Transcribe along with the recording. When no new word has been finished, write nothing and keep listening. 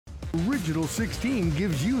Original 16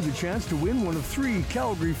 gives you the chance to win one of 3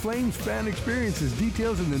 Calgary Flames fan experiences.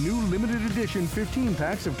 Details in the new limited edition 15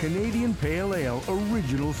 packs of Canadian Pale Ale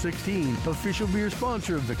Original 16. Official beer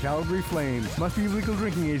sponsor of the Calgary Flames. Must be legal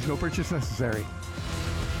drinking age. No purchase necessary.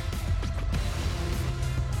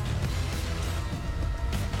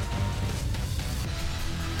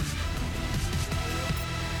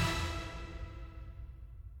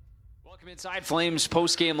 Inside Flames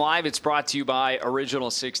postgame live. It's brought to you by Original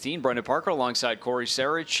 16. Brendan Parker alongside Cory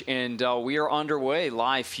Sarich, and we are underway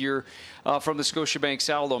live here from the Scotiabank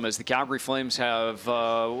Saddledome as the Calgary Flames have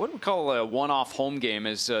what we call a one-off home game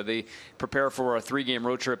as they prepare for a 3-game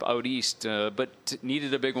road trip out east, but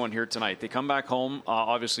needed a big one here tonight. They come back home,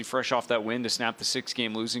 obviously fresh off that win to snap the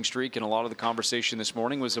 6-game losing streak, and a lot of the conversation this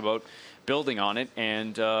morning was about building on it,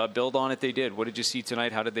 and build on it they did. What did you see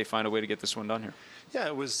tonight? How did they find a way to get this one done here? Yeah,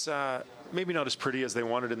 it was maybe not as pretty as they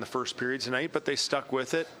wanted in the first period tonight, but they stuck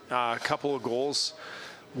with it. A couple of goals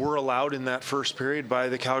were allowed in that first period by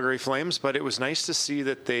the Calgary Flames, but it was nice to see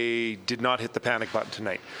that they did not hit the panic button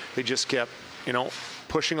tonight. They just kept,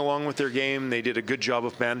 pushing along with their game. They did a good job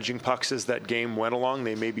of managing pucks as that game went along.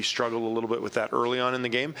 They maybe struggled a little bit with that early on in the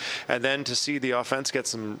game. And then to see the offense get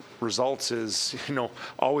some results is,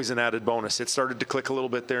 always an added bonus. It started to click a little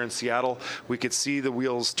bit there in Seattle. We could see the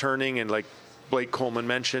wheels turning, and like Blake Coleman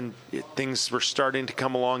mentioned, things were starting to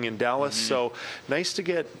come along in Dallas. Mm-hmm. So nice to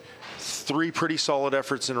get 3 pretty solid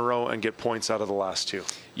efforts in a row and get points out of the last 2.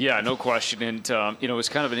 Yeah, no question. And, it was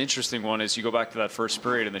kind of an interesting one as you go back to that first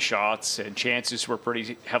period, and the shots and chances were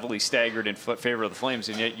pretty heavily staggered in favor of the Flames,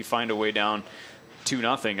 and yet you find a way down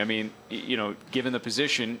 2-0. I mean, given the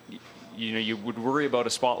position, you would worry about a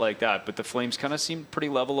spot like that, but the Flames kind of seemed pretty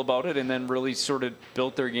level about it and then really sort of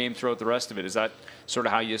built their game throughout the rest of it. Is that sort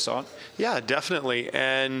of how you saw it? Yeah, definitely.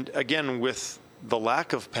 And again, with the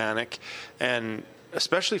lack of panic, and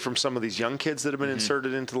especially from some of these young kids that have been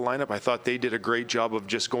inserted into the lineup, I thought they did a great job of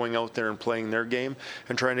just going out there and playing their game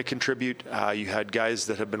and trying to contribute. You had guys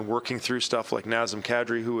that have been working through stuff like Nazem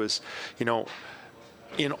Kadri, who was,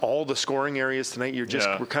 in all the scoring areas tonight.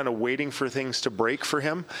 We're kind of waiting for things to break for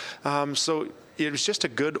him. So it was just a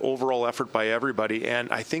good overall effort by everybody. And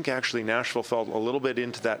I think actually Nashville fell a little bit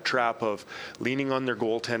into that trap of leaning on their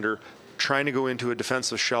goaltender, trying to go into a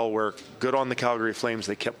defensive shell where, good on the Calgary Flames,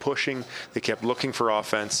 they kept pushing, they kept looking for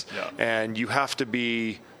offense. Yeah. And you have to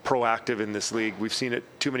be proactive in this league. We've seen it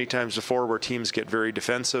too many times before where teams get very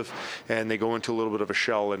defensive and they go into a little bit of a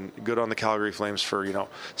shell, and good on the Calgary Flames for,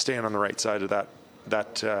 staying on the right side of that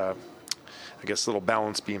I guess little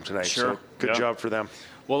balance beam tonight. Sure. So good job for them.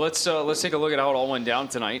 Well, let's take a look at how it all went down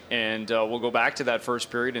tonight, and we'll go back to that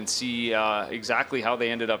first period and see exactly how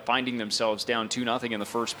they ended up finding themselves down 2-0 in the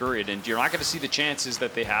first period. And you're not going to see the chances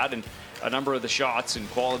that they had and a number of the shots and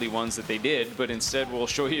quality ones that they did, but instead we'll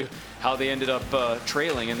show you how they ended up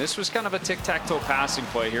trailing. And this was kind of a tic-tac-toe passing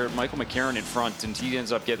play here. Michael McCarron in front, and he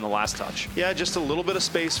ends up getting the last touch. Yeah, just a little bit of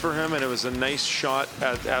space for him, and it was a nice shot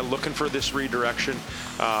at looking for this redirection.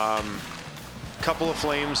 Couple of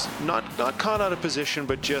Flames not caught out of position,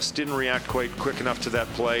 but just didn't react quite quick enough to that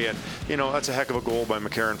play, and that's a heck of a goal by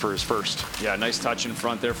McCarron for his first. Yeah, nice touch in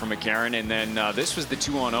front there from McCarron, and then this was the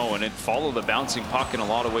 2-on-0, and it followed the bouncing puck in a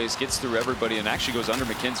lot of ways, gets through everybody, and actually goes under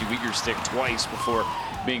Mackenzie Weegar's stick twice before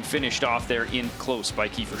being finished off there in close by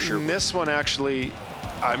Kiefer Sherwood. This one actually,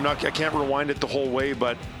 I can't rewind it the whole way,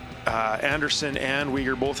 but Anderson and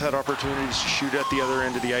Weegar both had opportunities to shoot at the other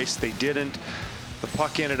end of the ice. They didn't. The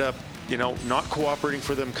puck ended up not cooperating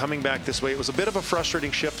for them coming back this way. It was a bit of a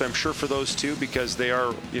frustrating shift, I'm sure, for those two, because they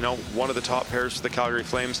are, one of the top pairs for the Calgary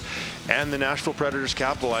Flames, and the Nashville Predators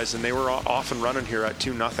capitalized, and they were off and running here at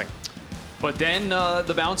 2-0. But then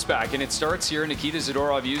the bounce back, and it starts here. Nikita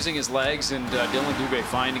Zadorov using his legs, and Dillon Dube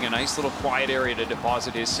finding a nice little quiet area to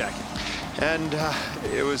deposit his second. And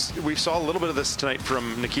we saw a little bit of this tonight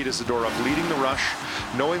from Nikita Zadorov, leading the rush,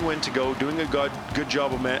 knowing when to go, doing a good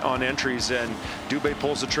job on entries, and Dube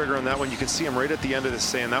pulls the trigger on that one. You can see him right at the end of this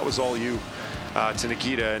saying, "That was all you," to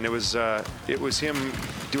Nikita, and it was him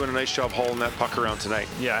doing a nice job hauling that puck around tonight.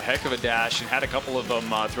 Yeah, heck of a dash, and had a couple of them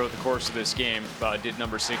throughout the course of this game, did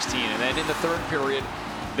number 16. And then in the third period,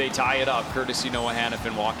 they tie it up, courtesy Noah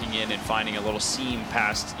Hanifin walking in and finding a little seam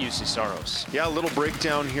past Jussi Saros. Yeah, a little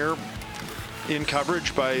breakdown here in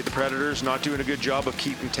coverage by the Predators, not doing a good job of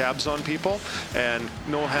keeping tabs on people, and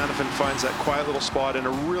Noah Hanifin finds that quiet little spot, and a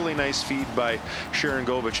really nice feed by Sharon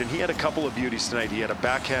Govich, and he had a couple of beauties tonight. He had a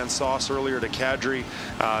backhand sauce earlier to Kadri,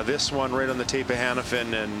 this one right on the tape of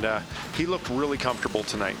Hanifin, and he looked really comfortable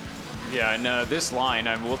tonight. Yeah, and this line,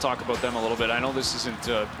 we'll talk about them a little bit. I know this isn't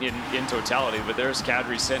in totality, but there's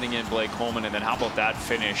Kadri sending in Blake Coleman, and then how about that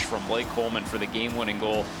finish from Blake Coleman for the game-winning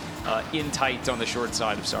goal in tight on the short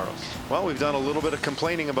side of Saros. Well, we've done a little bit of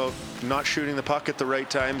complaining about not shooting the puck at the right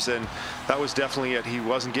times, and that was definitely it. He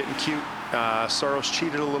wasn't getting cute. Saros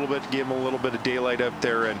cheated a little bit, gave him a little bit of daylight out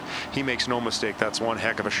there, and he makes no mistake. That's one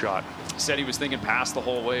heck of a shot. Said he was thinking pass the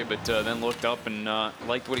whole way, but then looked up and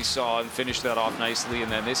liked what he saw and finished that off nicely.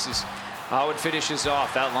 And then this is how it finishes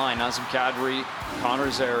off that line. Nazem Kadri,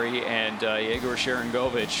 Connor Zary, and Yegor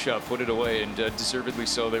Sharangovich put it away, and deservedly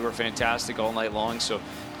so. They were fantastic all night long. So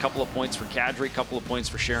a couple of points for Kadri, a couple of points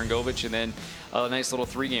for Sharangovich, and then a nice little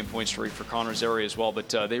 3-game point streak for Connor Zary as well. But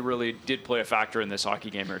they really did play a factor in this hockey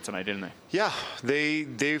game here tonight, didn't they? Yeah,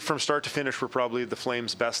 they from start to finish were probably the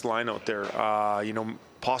Flames' best line out there.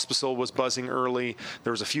 Pospisil was buzzing early.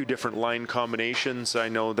 There was a few different line combinations. I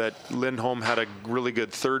know that Lindholm had a really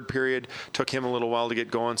good third period. Took him a little while to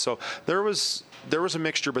get going. So there was a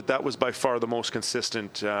mixture, but that was by far the most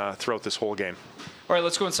consistent throughout this whole game. All right,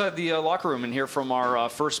 let's go inside the locker room and hear from our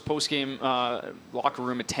first post-game locker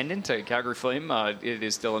room attendant at Calgary Flame. It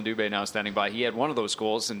is Dillon Dube now standing by. He had one of those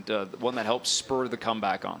goals, and one that helped spur the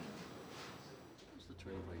comeback on.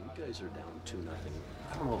 You guys are down 2-0.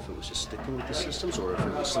 I don't know if it was just sticking with the systems or if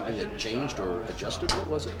it was something that changed or adjusted. What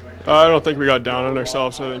was it? I don't think we got down on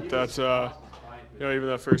ourselves. I think that's, even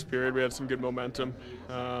that first period, we had some good momentum.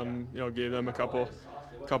 Gave them a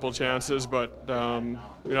couple chances, but I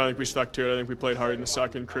think we stuck to it. I think we played hard in the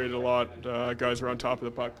second, created a lot. Guys were on top of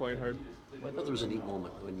the puck, playing hard. Well, I thought there was a neat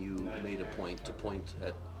moment when you made a point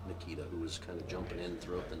at Nikita, who was kind of jumping in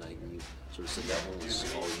throughout the night, and you sort of said that one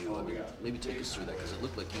was all you. I mean, maybe take us through that, because it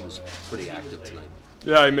looked like he was pretty active tonight.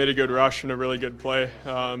 Yeah, he made a good rush and a really good play.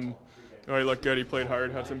 He looked good. He played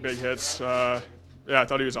hard, had some big hits. I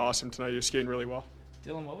thought he was awesome tonight. He was skating really well.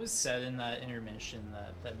 Dillon, what was said in that intermission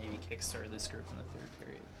that maybe kickstarted this group in the third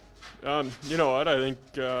period? You know what? I think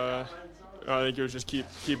it was just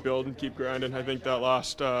keep building, keep grinding. I think that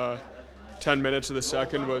last 10 minutes of the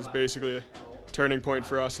second was basically a turning point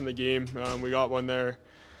for us in the game. We got one there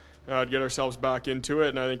to get ourselves back into it,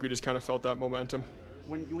 and I think we just kind of felt that momentum.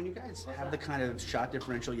 When you guys have the kind of shot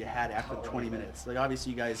differential you had after 20 minutes, like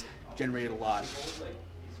obviously you guys generated a lot.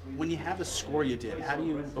 When you have the score you did, how do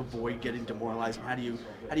you avoid getting demoralized? And how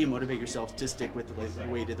do you motivate yourself to stick with the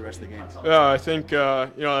way you did the rest of the game? Yeah, I think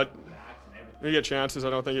when you get chances, I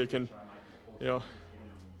don't think it can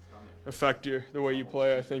affect the way you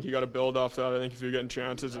play. I think you got to build off that. I think if you're getting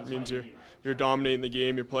chances, it means you're dominating the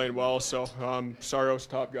game, you're playing well. So Saros,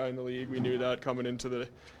 top guy in the league, we knew that coming into the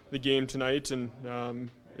game tonight, and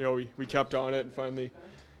we kept on it and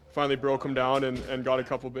finally broke them down and got a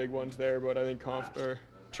couple big ones there. But I think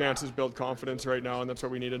chances build confidence right now, and that's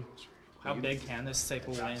what we needed. How big can this type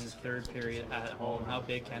of win, third period at home, how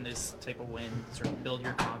big can this type of win sort of build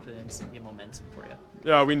your confidence and give momentum for you?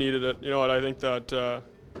 Yeah, we needed it. You know what, I think that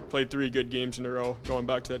played 3 good games in a row. Going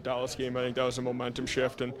back to that Dallas game, I think that was a momentum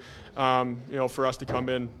shift. And, for us to come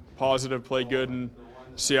in positive, play good in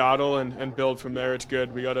Seattle and build from there, it's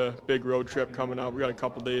good. We got a big road trip coming up. We got a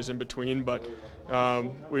couple days in between, but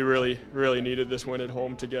we really, really needed this win at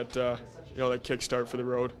home to get that kickstart for the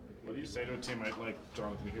road. What do you say to a teammate like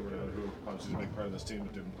Jonathan Huber, who obviously is a big part of this team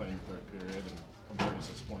but didn't play in the third period, and I'm very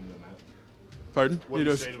disappointed in that? Pardon? What do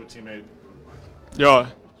you say to a teammate? Yeah,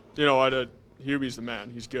 Hubie's the man.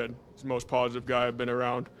 He's good. He's the most positive guy I've been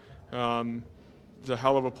around. He's a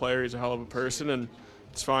hell of a player. He's a hell of a person, and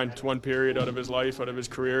it's fine. It's one period out of his life, out of his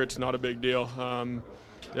career. It's not a big deal. I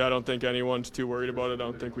don't think anyone's too worried about it. I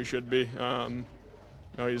don't think we should be.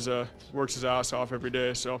 He's works his ass off every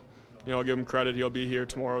day, so I'll give him credit. He'll be here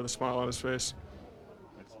tomorrow with a smile on his face.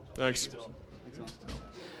 Thanks.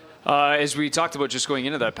 As we talked about just going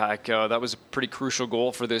into that pack, that was a pretty crucial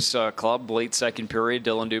goal for this club. Late second period,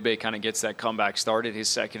 Dillon Dube kind of gets that comeback started, his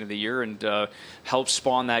second of the year, and helps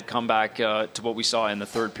spawn that comeback to what we saw in the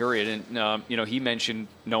third period. And, he mentioned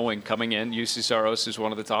knowing coming in, UC Saros is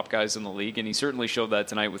one of the top guys in the league, and he certainly showed that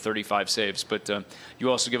tonight with 35 saves. But you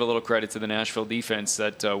also give a little credit to the Nashville defense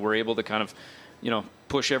that were able to kind of,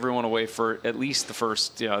 push everyone away for at least the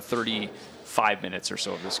first 35 minutes or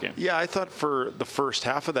so of this game. Yeah, I thought for the first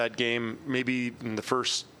half of that game, maybe in the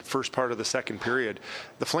first part of the second period,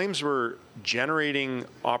 the Flames were generating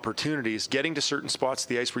opportunities, getting to certain spots of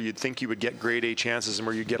the ice where you'd think you would get grade A chances and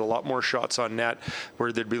where you'd get a lot more shots on net,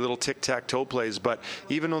 where there'd be little tic-tac-toe plays. But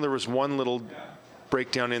even though there was one little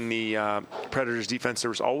breakdown in the Predators defense, there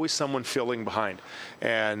was always someone filling behind,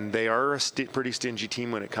 and they are a pretty stingy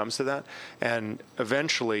team when it comes to that. And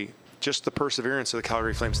eventually just the perseverance of the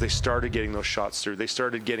Calgary Flames. They started getting those shots through. They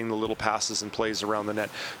started getting the little passes and plays around the net,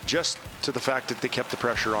 just to the fact that they kept the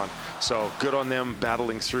pressure on. So good on them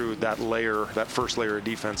battling through that first layer of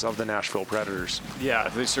defense of the Nashville Predators. Yeah,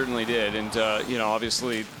 they certainly did. And,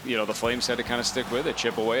 obviously, the Flames had to kind of stick with it,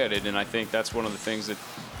 chip away at it. And I think that's one of the things that,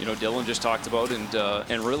 Dillon just talked about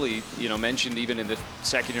and really, mentioned even in the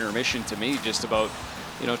second intermission to me, just about,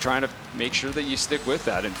 trying to make sure that you stick with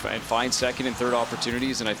that and find second and third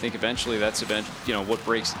opportunities. And I think eventually that's what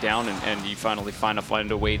breaks it down and you finally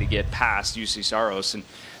find a way to get past UC Saros. And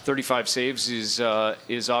 35 saves is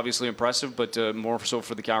obviously impressive, but more so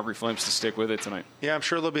for the Calgary Flames to stick with it tonight. Yeah, I'm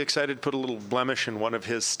sure they'll be excited to put a little blemish in one of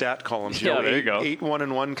his stat columns. Yeah, there you go.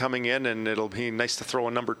 8-1-1 coming in, and it'll be nice to throw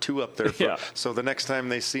a number 2 up there. So the next time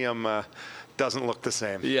they see him, doesn't look the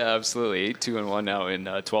same. Yeah, absolutely. 8-2-1 now in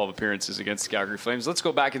 12 appearances against the Calgary Flames. Let's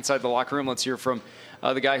go back inside the locker room. Let's hear from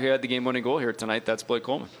the guy who had the game-winning goal here tonight. That's Blake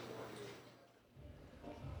Coleman.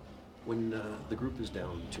 When the group is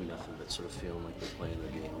down 2-0, but sort of feeling like they're playing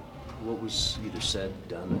their game, what was either said,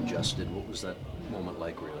 done, adjusted? What was that moment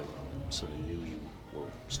like where you sort of knew you were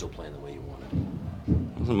still playing the way you wanted?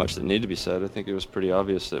 There wasn't much that needed to be said. I think it was pretty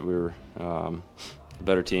obvious that we were a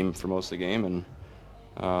better team for most of the game,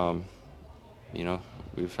 and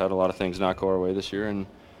we've had a lot of things not go our way this year, and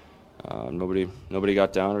nobody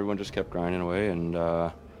got down. Everyone just kept grinding away, and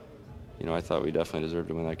I thought we definitely deserved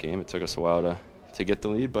to win that game. It took us a while to get the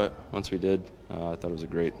lead, but once we did, I thought it was a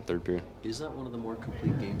great third period. Is that one of the more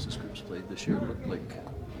complete games this group's played this year? It looked like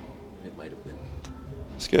it might have been.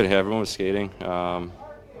 It's good. Yeah, everyone was skating.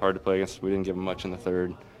 Hard to play against. We didn't give them much in the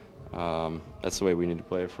third. That's the way we need to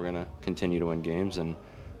play if we're going to continue to win games. And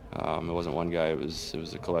it wasn't one guy. It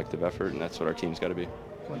was a collective effort, and that's what our team's got to be.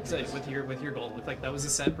 With your goal, looked like that was a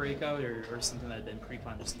set breakout or something that had been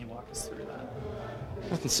pre-planned. Just can you walk us through that?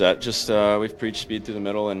 Nothing set. Just we've preached speed through the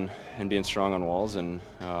middle and being strong on walls, and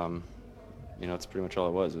it's pretty much all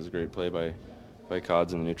it was. It was a great play by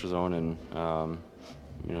Cods in the neutral zone,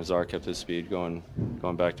 and Czar kept his speed going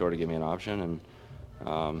back door to give me an option, and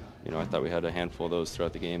I thought we had a handful of those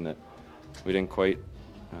throughout the game that we didn't quite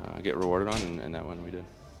get rewarded on, and that one we did.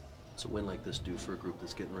 What's a win like this do for a group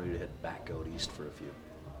that's getting ready to head back out east for a few?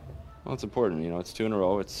 Well, it's important. It's 2 in a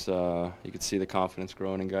row. It's you can see the confidence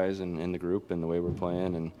growing in guys and in the group and the way we're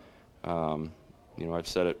playing. And I've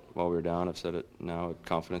said it while we were down. I've said it now.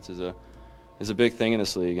 Confidence is a big thing in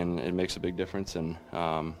this league, and it makes a big difference. And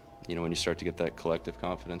when you start to get that collective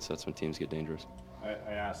confidence, that's when teams get dangerous.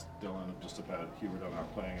 I asked Dillon just about Hubert on our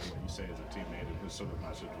playing and what you say as a teammate, and his sort of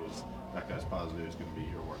message was that guy's positive. He's going to be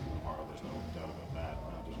here working tomorrow. There's no doubt about that.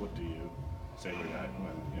 Just what do you say to a guy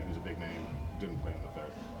when he's a big name, didn't play in the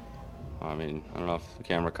third? I mean, I don't know if the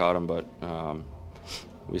camera caught him, but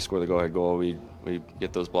we score the go-ahead goal. We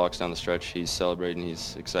get those blocks down the stretch. He's celebrating.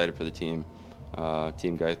 He's excited for the team.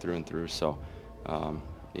 Team guy through and through. So,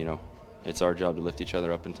 it's our job to lift each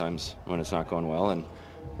other up in times when it's not going well, and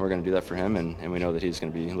we're going to do that for him, and we know that he's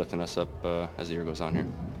going to be lifting us up as the year goes on here.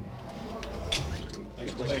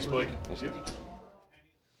 Thanks, Blake. Thank you.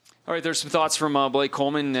 All right, there's some thoughts from Blake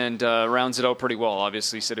Coleman, and rounds it out pretty well.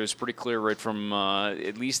 Obviously, he said it was pretty clear right from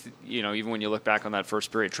at least, even when you look back on that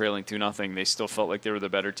first period trailing 2-0, they still felt like they were the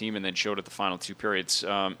better team and then showed it the final 2 periods.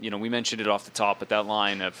 We mentioned it off the top, but that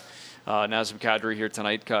line of Nazem Kadri here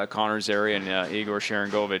tonight, Connor Zary, and Igor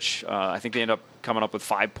Sharangovich, I think they end up coming up with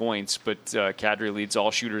 5 points, but Kadri leads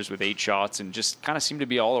all shooters with 8 shots and just kind of seemed to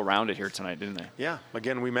be all around it here tonight, didn't they? Yeah,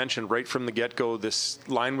 again, we mentioned right from the get-go, this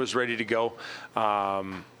line was ready to go.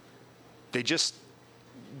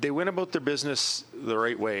 They went about their business the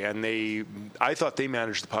right way, and I thought they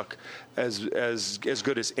managed the puck as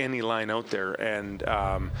good as any line out there. And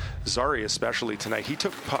Zary especially tonight, he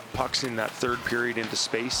took pucks in that third period into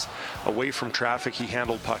space, away from traffic. He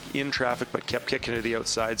handled puck in traffic, but kept kicking to the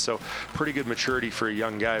outside. So pretty good maturity for a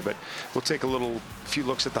young guy. But we'll take a few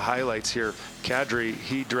looks at the highlights here. Kadri,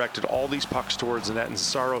 he directed all these pucks towards the net, and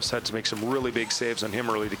Saros had to make some really big saves on him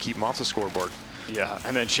early to keep him off the sscoreboard. Yeah,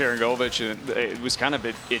 and then Sharangovich, it was kind of,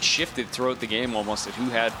 it shifted throughout the game almost at who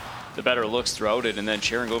had the better looks throughout it, and then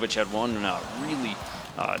Sharangovich had one really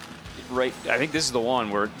right. I think this is the one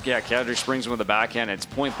where, Kadri springs him with the backhand, it's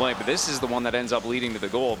point blank, but this is the one that ends up leading to the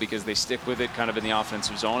goal because they stick with it kind of in the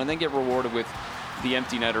offensive zone and then get rewarded with the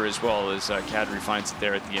empty netter as well as Kadri finds it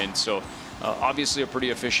there at the end. So obviously a pretty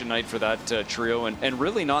efficient night for that trio, and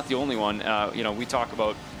really not the only one. We talk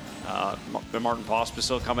about Martin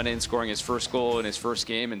Pospisil coming in, scoring his first goal in his first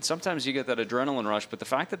game, and sometimes you get that adrenaline rush, but the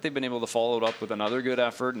fact that they've been able to follow it up with another good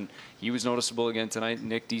effort, and he was noticeable again tonight.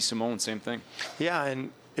 Nick DeSimone, same thing. Yeah,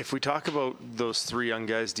 and if we talk about those 3 young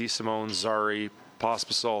guys, DeSimone, Zary,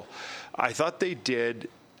 Pospisil, I thought they did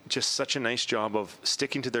just such a nice job of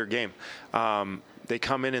sticking to their game. They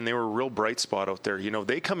come in and they were a real bright spot out there.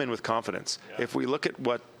 They come in with confidence. Yeah. If we look at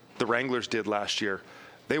what the Wranglers did last year,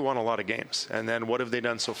 they won a lot of games. And then what have they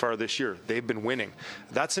done so far this year? They've been winning.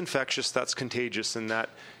 That's infectious, that's contagious, and that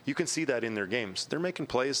you can see that in their games. They're making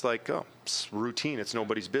plays like, it's routine, it's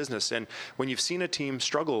nobody's business. And when you've seen a team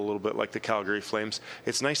struggle a little bit like the Calgary Flames,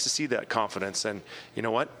 it's nice to see that confidence. And you know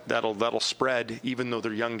what? That'll spread, even though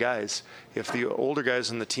they're young guys. If the older guys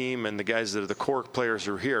on the team and the guys that are the core players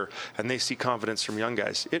are here and they see confidence from young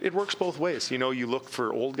guys, it works both ways. You look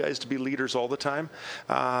for old guys to be leaders all the time.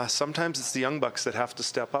 Sometimes it's the young bucks that have to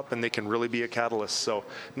step up, and they can really be a catalyst. So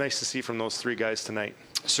nice to see from those three guys tonight.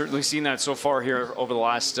 Certainly seen that so far here over the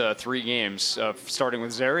last 3 games, starting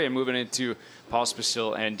with Sarich and moving into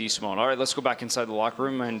Pospisil and DeSimone. All right, let's go back inside the locker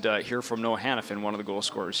room and hear from Noah Hanifin, one of the goal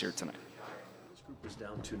scorers here tonight. This group was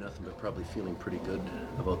down 2-0, but probably feeling pretty good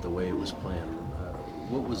about the way it was playing.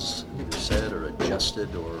 What was either said or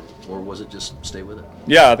adjusted, or was it just stay with it?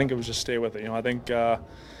 Yeah, I think it was just stay with it. I think a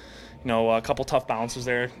couple tough bounces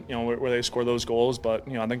there, where they scored those goals, but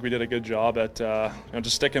I think we did a good job at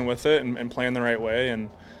just sticking with it and playing the right way. And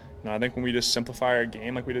I think when we just simplify our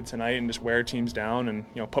game like we did tonight and just wear teams down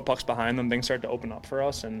and put pucks behind them, things start to open up for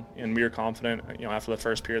us. And we were confident, after the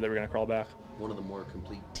first period that we were going to crawl back. One of the more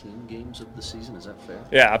complete team games of the season, is that fair?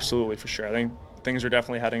 Yeah, absolutely, for sure. I think things are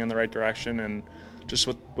definitely heading in the right direction, and just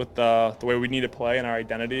with the way we need to play and our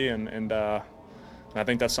identity, and I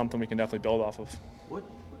think that's something we can definitely build off of. What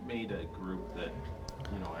made a group that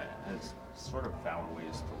has sort of found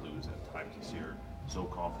ways to lose at times this year so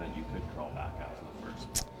confident you could crawl back after the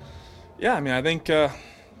first? Yeah, I think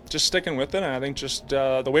just sticking with it, and I think just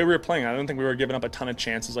the way we were playing, I don't think we were giving up a ton of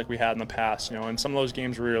chances like we had in the past. In some of those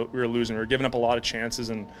games we were losing, we were giving up a lot of chances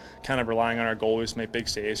and kind of relying on our goalies to make big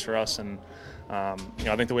saves for us. And I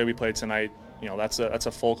think the way we played tonight, that's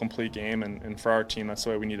a full, complete game, and for our team, that's the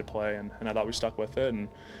way we need to play. And I thought we stuck with it, and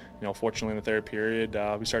fortunately in the third period,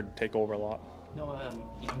 we started to take over a lot.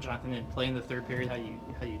 Jonathan didn't play in the third period. How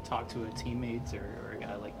you talk to a teammate or a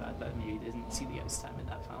guy like that maybe didn't see the ice time in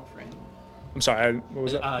that final frame? I'm sorry, what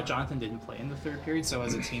was that? Jonathan didn't play in the third period, so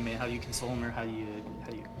as a teammate, how do you console him, or how do you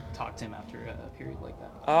talk to him after a period like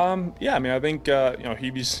that? Yeah, I think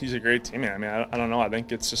he's a great teammate. I don't know. I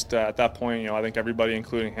think it's just at that point, I think everybody,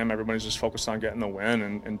 including him, everybody's just focused on getting the win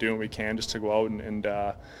and doing what we can just to go out and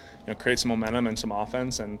create some momentum and some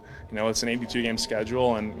offense. And it's an 82-game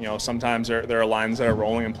schedule, and sometimes there are lines that are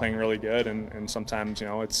rolling and playing really good, and sometimes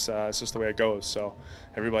it's just the way it goes. So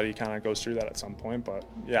everybody kind of goes through that at some point. But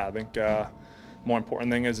yeah, I think more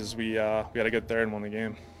important thing is we got to get there and win the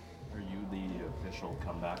game. Are you the official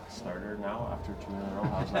comeback starter now after 2 in a row?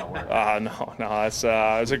 How's that work?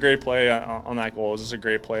 No. It's a great play on that goal. It was just a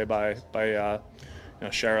great play by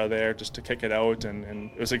Shara there just to kick it out, and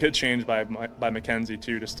it was a good change by McKenzie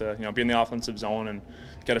too, just to be in the offensive zone and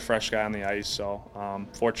get a fresh guy on the ice. So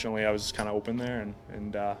fortunately, I was kind of open there,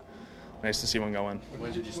 and nice to see one go in.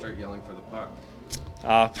 When did you start yelling for the puck?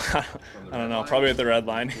 I don't know, probably at the red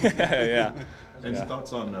line. Yeah. Any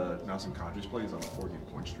thoughts on Nelson Kadri's play? He's on a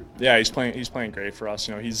 14-point streak. Yeah, he's playing great for us.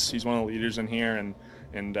 He's one of the leaders in here, and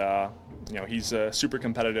he's a super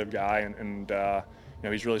competitive guy, and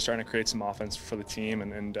he's really starting to create some offense for the team,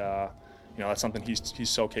 and that's something he's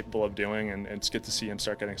so capable of doing, and it's good to see him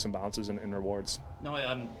start getting some bounces and rewards. No,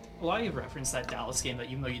 a lot of you referenced that Dallas game, that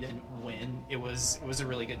even though you didn't win, it was a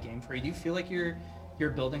really good game for you. Do you feel like you're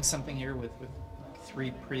building something here with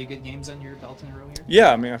 3 pretty good games on your belt in a row here?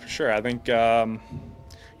 Yeah, for sure. I think there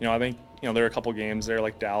were a couple games there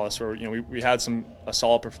like Dallas where we had a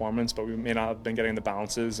solid performance, but we may not have been getting the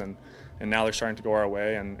bounces, and now they're starting to go our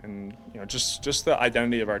way, and just the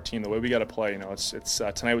identity of our team, the way we got to play. It's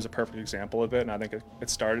tonight was a perfect example of it, and I think it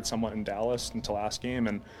started somewhat in Dallas until last game,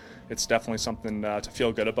 and it's definitely something to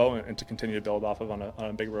feel good about and to continue to build off of on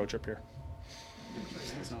a big road trip here.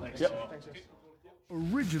 Thanks. Yep.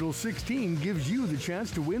 Original 16 gives you the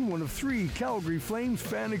chance to win one of 3 Calgary Flames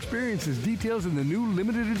fan experiences. Details in the new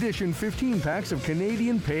limited edition 15 packs of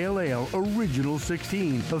Canadian Pale Ale Original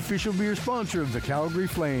 16. Official beer sponsor of the Calgary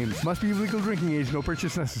Flames. Must be legal drinking age. No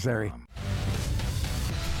purchase necessary.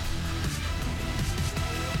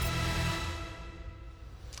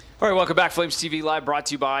 All right, welcome back. Flames TV Live brought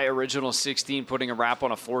to you by Original 16, putting a wrap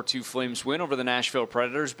on a 4-2 Flames win over the Nashville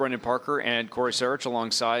Predators. Brendan Parker and Cory Sarich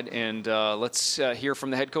alongside. And let's hear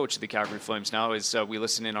from the head coach of the Calgary Flames now as we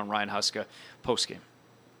listen in on Ryan Huska postgame.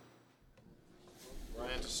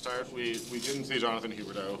 Ryan, to start, we didn't see Jonathan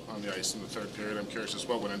Huberdeau on the ice in the third period. I'm curious just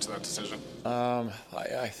what went into that decision. I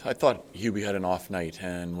thought Hubie had an off night,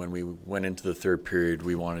 and when we went into the third period,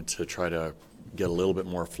 we wanted to try to get a little bit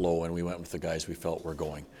more flow, and we went with the guys we felt were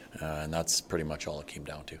going. And that's pretty much all it came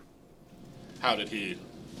down to. How did he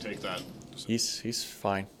take that? He's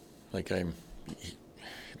fine.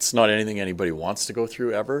 It's not anything anybody wants to go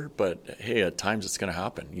through ever, but hey, at times it's going to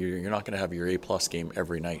happen. You're not going to have your A-plus game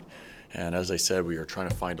every night. And as I said, we were trying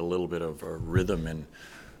to find a little bit of a rhythm and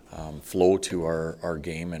flow to our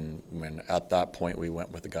game, and when at that point we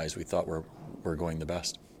went with the guys we thought were going the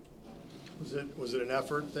best. Was it an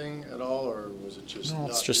effort thing at all, or was it just? No,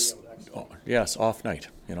 it's just yes, off night.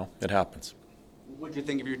 It happens. What did you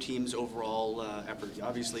think of your team's overall effort?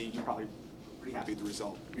 Obviously, you're probably pretty happy with the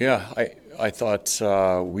result. Yeah, I thought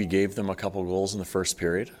we gave them a couple goals in the first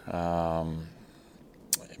period,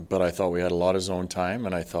 but I thought we had a lot of zone time,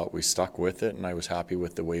 and I thought we stuck with it, and I was happy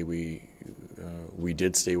with the way we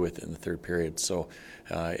did stay with it in the third period. So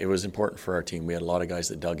it was important for our team. We had a lot of guys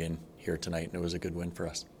that dug in here tonight, and it was a good win for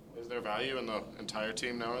us. Is there value in the entire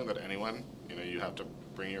team knowing that anyone, you have to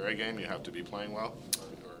bring your A game, you have to be playing well,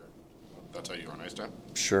 or that's how you run ice time?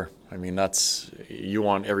 Sure. I mean, you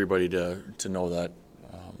want everybody to know that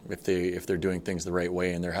if they're doing things the right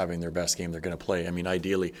way and they're having their best game, they're going to play. I mean,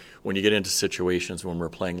 ideally, when you get into situations when we're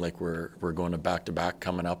playing like we're going to back-to-back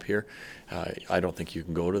coming up here, I don't think you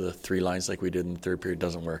can go to the three lines like we did in the third period. It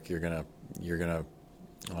doesn't work. You're gonna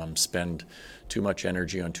spend too much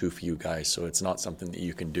energy on too few guys. So it's not something that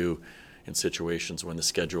you can do in situations when the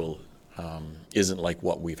schedule isn't like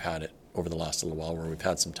what we've had it over the last little while, where we've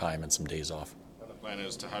had some time and some days off. And the plan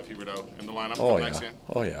is to have Huberdeau in the lineup for the next game?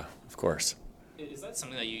 Oh yeah, of course. Is that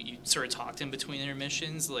something that you sort of talked in between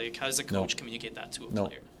intermissions? Like, how does a coach communicate that to a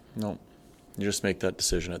player? No. You just make that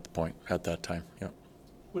decision at that time. Yeah.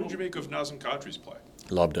 What did you make of Nazem Kadri's play?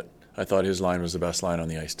 Loved it. I thought his line was the best line on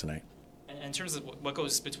the ice tonight. And in terms of what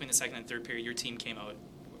goes between the second and third period, your team came out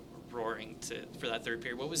roaring for that third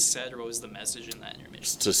period. What was said, or what was the message in that intermission?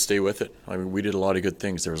 Just to stay with it. I mean, we did a lot of good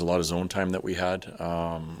things. There was a lot of zone time that we had.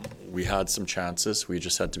 We had some chances. We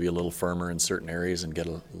just had to be a little firmer in certain areas and get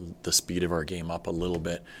the speed of our game up a little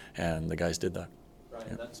bit, and the guys did that. Ryan,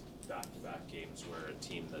 yeah. That's back-to-back games where a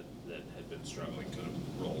team that had been struggling could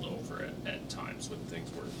have rolled over at times when things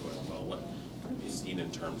weren't going well. What have you seen in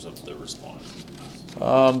terms of the response?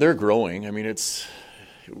 They're growing. I mean,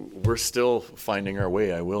 we're still finding our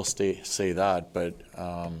way. I will say that, but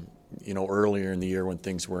earlier in the year when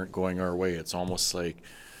things weren't going our way, it's almost like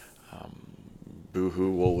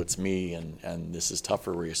boo-hoo, whoa, it's me, and this is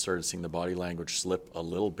tougher, where you started seeing the body language slip a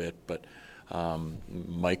little bit, but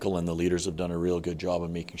Michael and the leaders have done a real good job of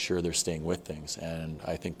making sure they're staying with things, and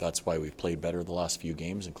I think that's why we've played better the last few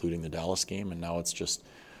games, including the Dallas game, and now it's just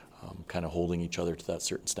kind of holding each other to that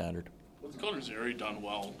certain standard. What's Connor Zary done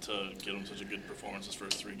well to get him such a good performance his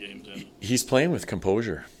first 3 games in? He's playing with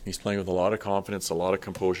composure. He's playing with a lot of confidence, a lot of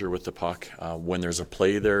composure with the puck. When there's a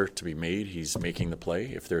play there to be made, he's making the play.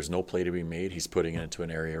 If there's no play to be made, he's putting it into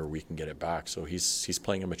an area where we can get it back. So he's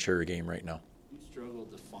playing a mature game right now. You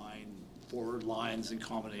struggled to find forward lines and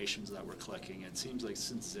combinations that were clicking. It seems like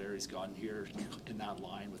since Zary's gotten here in that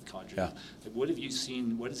line with Kadri, what have you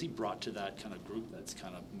seen? What has he brought to that kind of group that's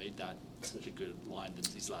kind of made that such a good line in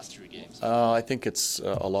these last 3 games? I think it's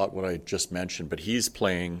a lot what I just mentioned, but he's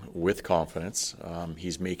playing with confidence.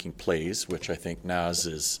 He's making plays, which I think Naz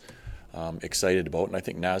is excited about, and I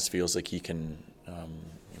think Naz feels like he can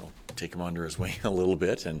take him under his wing a little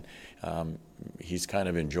bit, and he's kind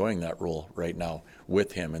of enjoying that role right now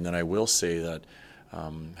with him. And then I will say that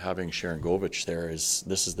having Sharon Govich there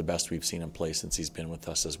this is the best we've seen him play since he's been with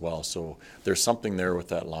us as well. So there's something there with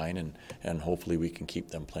that line, and hopefully we can keep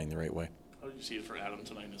them playing the right way. How did you see it for Adam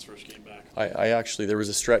tonight in his first game back? I actually, there was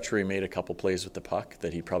a stretch where he made a couple plays with the puck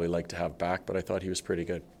that he'd probably like to have back, but I thought he was pretty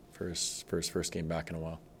good for his first game back in a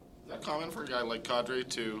while. Is that common for a guy like Kadri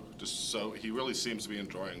to so he really seems to be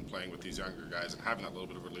enjoying playing with these younger guys and having that little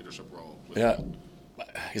bit of a leadership role?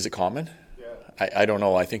 Is it common? Yeah. I don't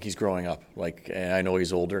know. I think he's growing up. And I know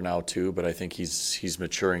he's older now too, but I think he's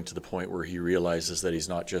maturing to the point where he realizes that he's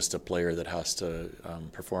not just a player that has to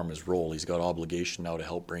perform his role. He's got obligation now to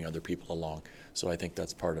help bring other people along. So I think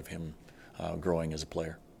that's part of him growing as a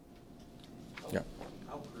player.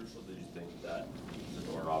 How crucial did you think that the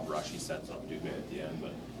doorknob rush he sets up Dube at the end,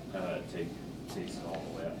 but takes it all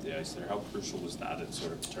the way up the ice there? How crucial was that in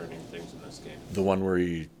sort of turning things in this game? The one where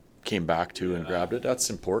he came back to and grabbed it, that's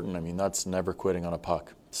important. I mean, that's never quitting on a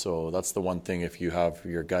puck. So that's the one thing, if you have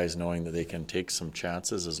your guys knowing that they can take some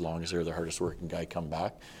chances as long as they're the hardest working guy come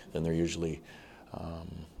back, then they're usually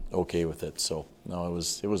okay with it. So, no, it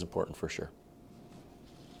was important for sure.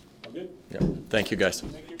 All good? Yeah. Thank you, guys.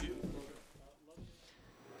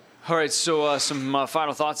 All right, so some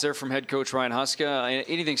final thoughts there from head coach Ryan Huska.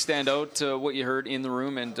 Anything stand out, what you heard in the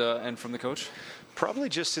room and from the coach? Probably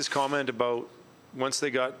just his comment about once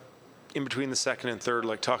they got in between the second and third,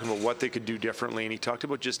 like talking about what they could do differently, and he talked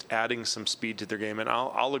about just adding some speed to their game, and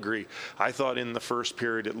I'll agree. I thought in the first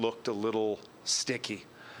period it looked a little sticky.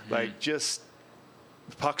 Like just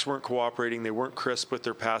the pucks weren't cooperating, they weren't crisp with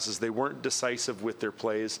their passes, they weren't decisive with their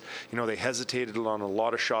plays. You know, they hesitated on a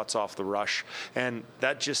lot of shots off the rush, and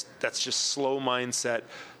that's just slow mindset,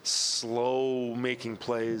 slow making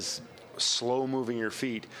plays, slow moving your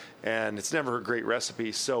feet, and it's never a great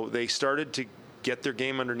recipe. So they started to get their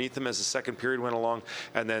game underneath them as the second period went along,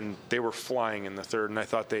 and then they were flying in the third, and I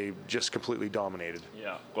thought they just completely dominated.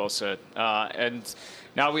 Yeah, well said. And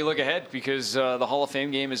now we look ahead because the Hall of Fame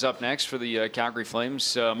game is up next for the Calgary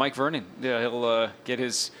Flames. Mike Vernon, he'll get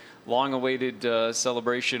his long-awaited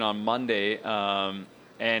celebration on Monday.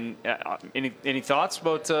 And any thoughts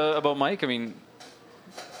about Mike? I mean,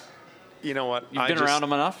 you know what? You've been around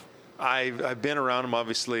him enough? I've been around him,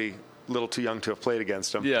 obviously. A little too young to have played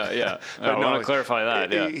against him. Yeah. I want to clarify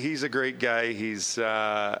that. Yeah. He's a great guy. He's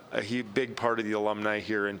a big part of the alumni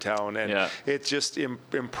here in town, and it just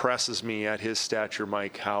impresses me at his stature,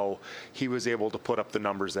 Mike, how he was able to put up the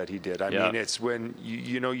numbers that he did. I mean, it's when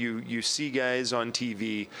you see guys on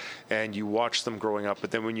TV and you watch them growing up, but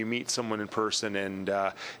then when you meet someone in person, and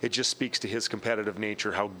it just speaks to his competitive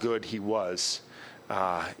nature, how good he was.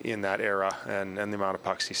 In that era and the amount of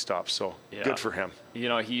pucks he stopped. So good for him. You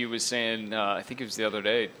know, he was saying, I think it was the other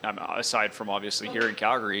day, aside from obviously here in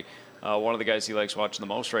Calgary, one of the guys he likes watching the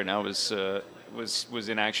most right now was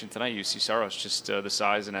in action tonight. You see Sarich, just the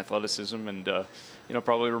size and athleticism, and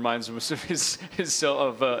probably reminds him of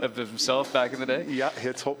himself back in the day. Yeah,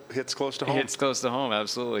 hits close to home. Hits close to home,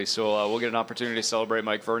 absolutely. So we'll get an opportunity to celebrate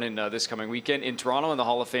Mike Vernon this coming weekend in Toronto in the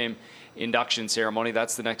Hall of Fame induction ceremony.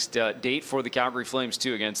 That's the next date for the Calgary Flames,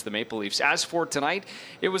 too, against the Maple Leafs. As for tonight,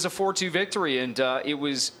 it was a 4-2 victory, and it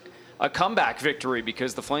was a comeback victory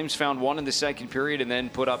because the Flames found one in the second period and then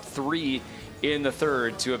put up 3 in the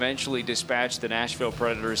third to eventually dispatch the Nashville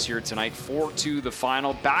Predators here tonight. 4-2 the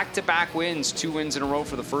final. Back-to-back wins, 2 wins in a row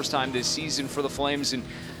for the first time this season for the Flames, and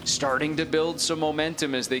starting to build some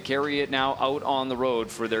momentum as they carry it now out on the road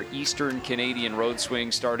for their Eastern Canadian road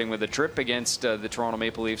swing, starting with a trip against the Toronto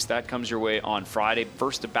Maple Leafs. That comes your way on Friday.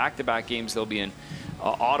 First of back-to-back games, they'll be in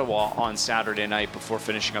Ottawa on Saturday night before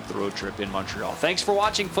finishing up the road trip in Montreal. Thanks for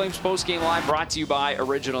watching Flames Postgame Live, brought to you by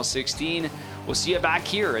Original 16. We'll see you back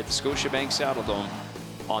here at the Scotiabank Saddledome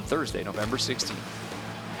on Thursday, November 16th.